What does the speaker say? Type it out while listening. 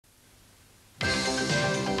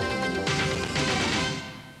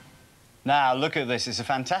Now, look at this. It's a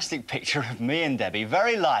fantastic picture of me and Debbie,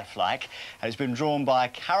 very lifelike, and it's been drawn by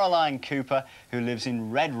Caroline Cooper, who lives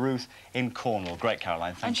in Redruth in Cornwall. Great,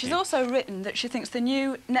 Caroline, thank you. And she's also written that she thinks the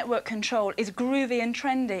new network control is groovy and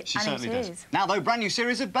trendy, She certainly it does. is. Now, though, brand new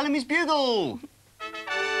series of Bellamy's Bugle.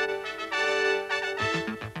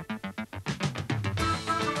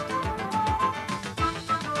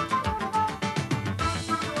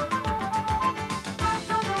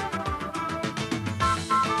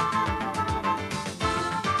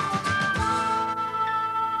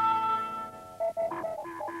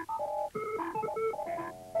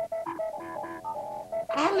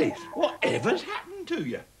 Alice, whatever's happened to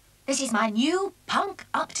you? This is my new punk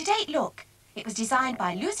up-to-date look. It was designed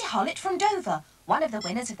by Lucy Hollett from Dover, one of the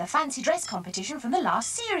winners of the fancy dress competition from the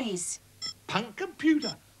last series. Punk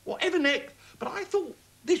computer, whatever next? But I thought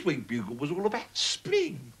this week's Bugle was all about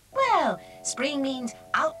spring. Well, spring means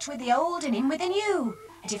out with the old and in with the new.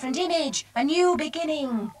 A different image, a new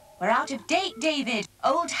beginning. We're out of date, David.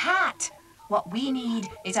 Old hat. What we need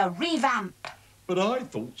is a revamp. But I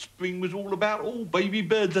thought spring was all about all baby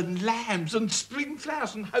birds and lambs and spring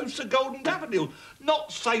flowers and hosts of golden daffodils,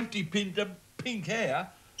 not safety pins and pink hair.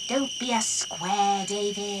 Don't be a square,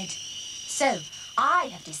 David. So, I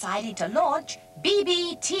have decided to launch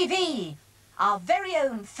BBTV, our very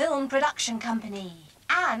own film production company.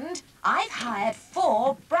 And I've hired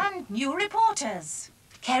 4 brand new reporters.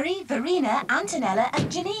 Kerry, Verena, Antonella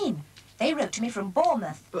and Janine. They wrote to me from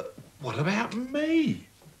Bournemouth. But what about me?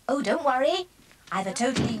 Oh, don't worry. I've a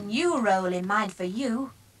totally new role in mind for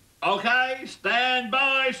you. OK, stand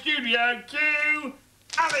by, studio, cue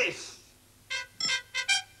Alice!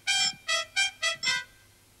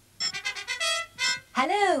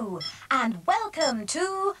 Hello, and welcome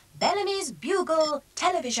to Bellamy's Bugle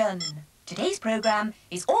Television. Today's programme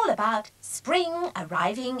is all about spring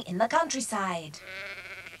arriving in the countryside.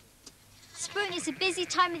 Spring is a busy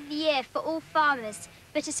time of the year for all farmers,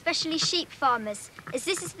 but especially sheep farmers, as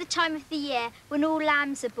this is the time of the year when all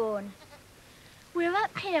lambs are born. We're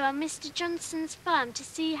up here on Mr. Johnson's farm to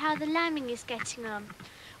see how the lambing is getting on.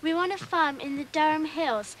 We're on a farm in the Durham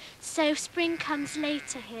Hills, so spring comes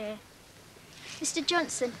later here. Mr.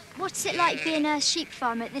 Johnson, what's it like being a sheep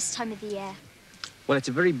farmer at this time of the year? Well, it's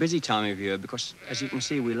a very busy time of year because, as you can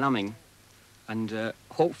see, we're lambing. And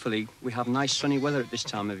hopefully we have nice sunny weather at this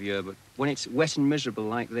time of year, but when it's wet and miserable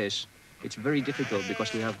like this, it's very difficult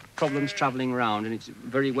because we have problems travelling around and it's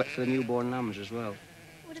very wet for the newborn lambs as well.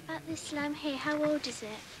 What about this lamb here? How old is it?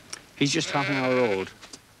 He's just half an hour old,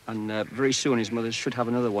 and very soon his mother should have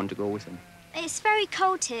another one to go with him. It's very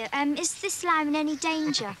cold here. Is this lamb in any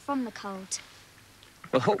danger from the cold?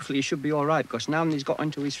 Well, hopefully he should be all right, because now that he's got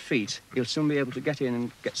onto his feet, he'll soon be able to get in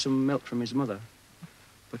and get some milk from his mother.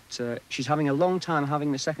 But she's having a long time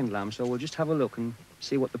having the second lamb, so we'll just have a look and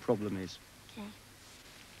see what the problem is. OK.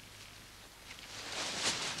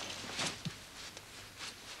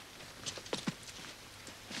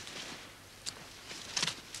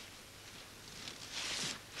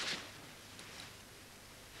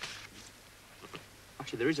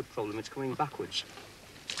 Actually, there is a problem. It's coming backwards.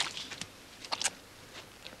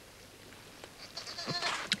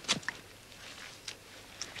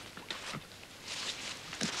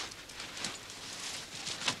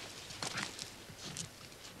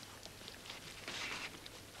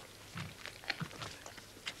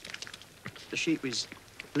 The sheep is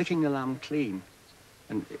licking the lamb clean,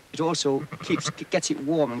 and it also gets it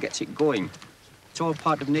warm and gets it going. It's all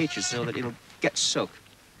part of nature, so that it'll get sucked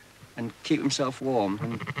and keep himself warm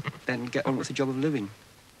and then get on with the job of living.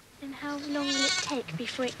 And how long will it take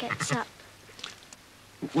before it gets up?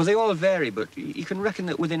 Well, they all vary, but you can reckon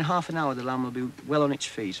that within half an hour the lamb will be well on its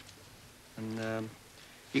feet. And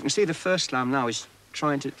you can see the first lamb now is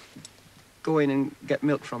trying to go in and get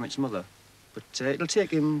milk from its mother. But it'll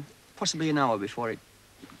take him possibly an hour before it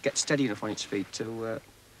gets steady enough on its feet to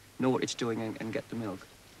know what it's doing and get the milk.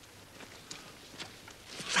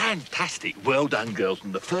 Fantastic. Well done, girls.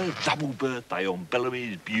 And the first double birthday on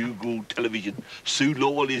Bellamy's Bugle television. Sue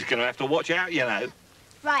Lawley is going to have to watch out, you know.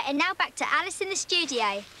 Right, and now back to Alice in the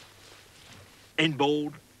studio.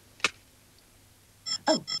 Inboard.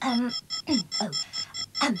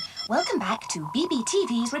 Welcome back to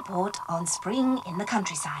BBTV's report on spring in the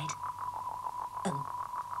countryside.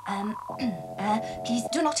 Please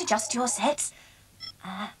do not adjust your sets.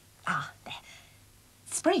 There.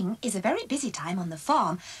 Spring is a very busy time on the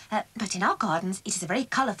farm, but in our gardens it is a very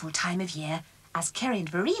colourful time of year, as Kerry and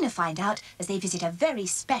Verena find out as they visit a very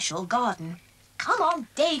special garden. Come on,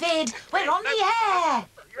 David, we're on the air!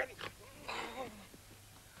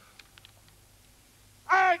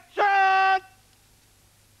 Action!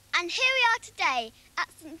 And here we are today today at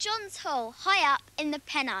St John's Hall, high up in the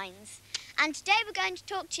Pennines. And today we're going to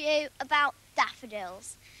talk to you about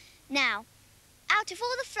daffodils. Now, out of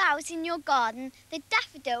all the flowers in your garden, the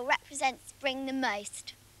daffodil represents spring the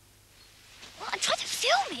most. Well, I'm trying to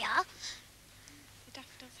film here. The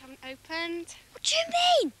daffodils haven't opened. What do you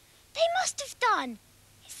mean? They must have done.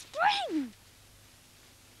 It's spring.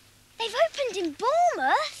 They've opened in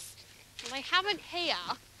Bournemouth. Well, they haven't here.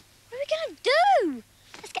 What are we going to do?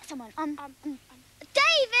 Let's get someone.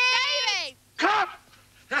 David! Come!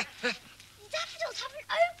 The daffodils haven't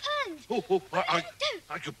opened.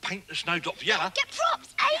 I could paint the snowdrops yellow. Get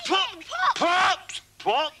props. Aiden, Props!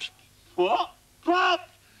 Props!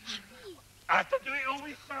 I have to do it all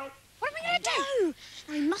myself. What are we going to do?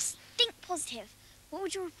 Now, we must think positive. What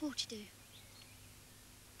would your reporter do?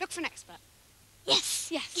 Look for an expert.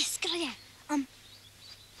 Yes, good idea.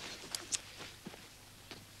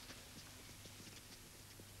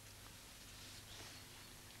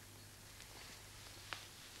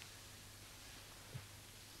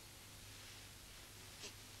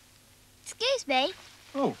 Excuse me,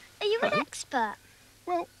 Oh, are you an hello. expert?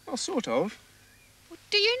 Well, sort of. Well,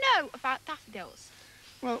 do you know about daffodils?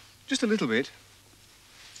 Well, just a little bit.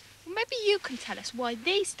 Well, maybe you can tell us why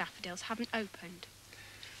these daffodils haven't opened.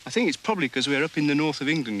 I think it's probably because we're up in the north of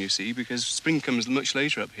England, you see, because spring comes much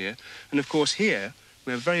later up here. And, of course, here,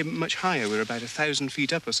 we're very much higher. We're about 1,000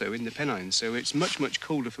 feet up or so in the Pennines, so it's much, much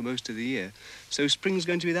colder for most of the year. So spring's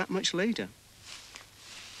going to be that much later.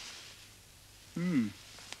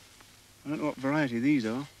 I don't know what variety these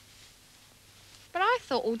are. But I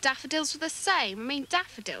thought all daffodils were the same. I mean,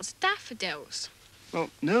 daffodils.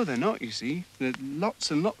 Well, no, they're not, you see. There are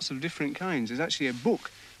lots and lots of different kinds. There's actually a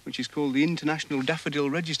book which is called the International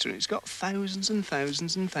Daffodil Register. It's got thousands and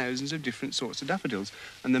thousands and thousands of different sorts of daffodils.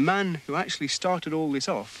 And the man who actually started all this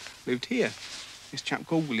off lived here, this chap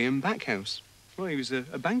called William Backhouse. Well, he was a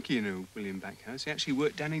banker, you know, William Backhouse. He actually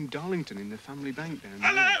worked down in Darlington in the family bank down there.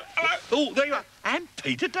 Hello. Oh, there you are. And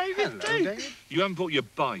Peter David, Hello, too. David. You haven't brought your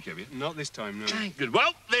bike, have you? Not this time, no. Good.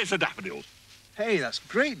 Well, there's the daffodils. Hey, that's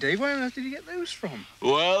great, Dave. Where on earth did you get those from?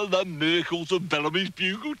 Well, the miracles of Bellamy's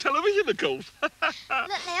Bugle television, of course. Look,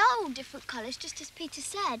 they are all different colours, just as Peter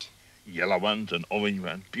said. Yellow ones and orange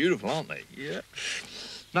ones. Beautiful, aren't they? Yeah.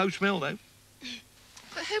 No smell, though.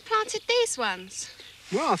 But who planted these ones?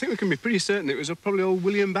 Well, I think we can be pretty certain it was probably old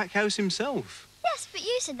William Backhouse himself. Yes, but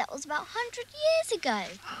you said that was about 100 years ago.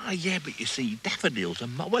 Ah, yeah, but you see, daffodils are,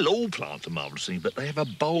 well, all plants are marvellous things, but they have a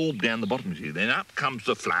bulb down the bottom, you see. Then up comes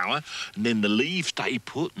the flower, and then the leaves stay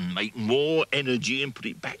put and make more energy and put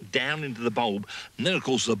it back down into the bulb. And then, of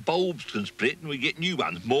course, the bulbs can split and we get new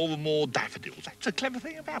ones, more and more daffodils. That's a clever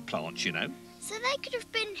thing about plants, you know. So they could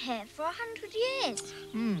have been here for 100 years.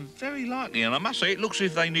 Very likely, and I must say, it looks as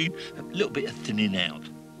if they need a little bit of thinning out.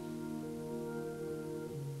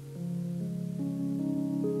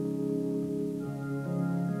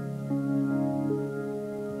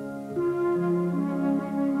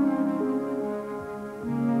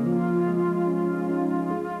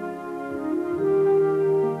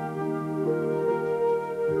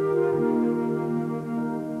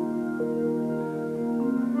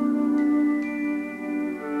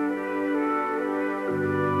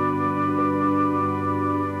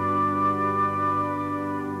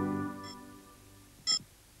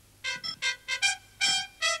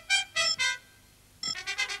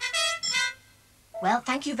 Well,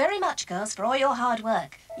 thank you very much, girls, for all your hard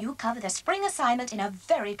work. You cover the spring assignment in a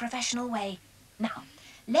very professional way. Now,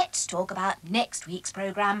 let's talk about next week's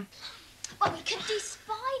programme. Well, we could do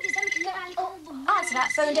spiders and we could around all the walls. Answer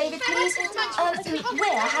that phone, David, please.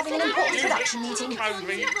 We're having an important production meeting.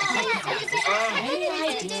 Any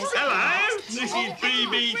ideas? Hello, this is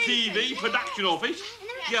BBTV production office.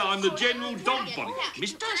 Yeah, I'm the general dog body.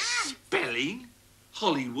 Mr. Spelling,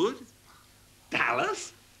 Hollywood,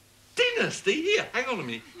 Dallas, Dynasty. Here, hang on a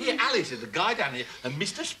minute. Here, Alice is the guy down here, and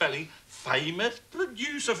Mr. Spelling, famous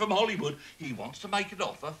producer from Hollywood, he wants to make an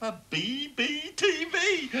offer for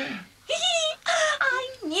BBTV. I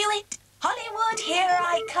knew it. Hollywood, here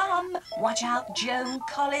I come. Watch out, Joan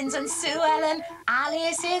Collins and Sue Ellen.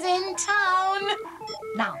 Alice is in town.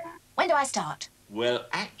 Now, when do I start? Well,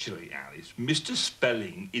 actually, Alice, Mr.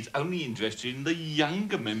 Spelling is only interested in the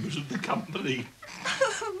younger members of the company.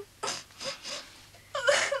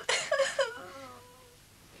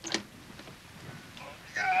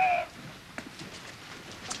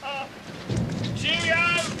 Cheerio!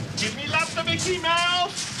 Give me love to Mickey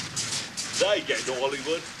Mouse! They get to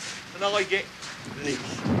Hollywood, and I get this.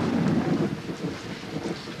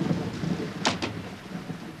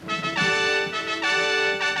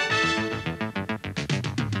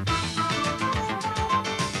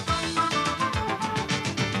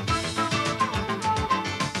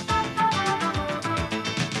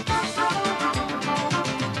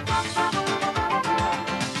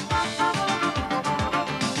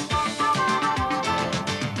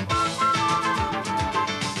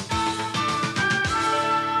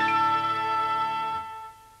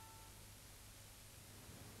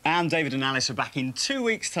 And David and Alice are back in 2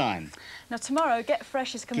 weeks' time. Now, tomorrow, Get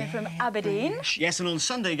Fresh is coming from Aberdeen. Yes, and on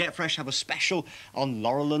Sunday, Get Fresh have a special on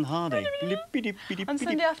Laurel and Hardy. On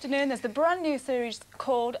Sunday afternoon, there's the brand new series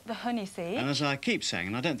called The Honey Seed. And as I keep saying,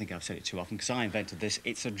 and I don't think I've said it too often because I invented this,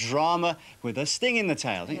 it's a drama with a sting in the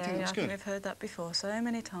tail. Don't you think that's I good? think we've heard that before so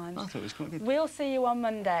many times. I thought it was quite good. We'll see you on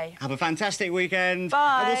Monday. Have a fantastic weekend.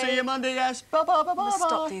 Bye. And we'll see you Monday, yes. Bye-bye, bye-bye.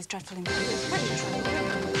 Stop these dreadful images.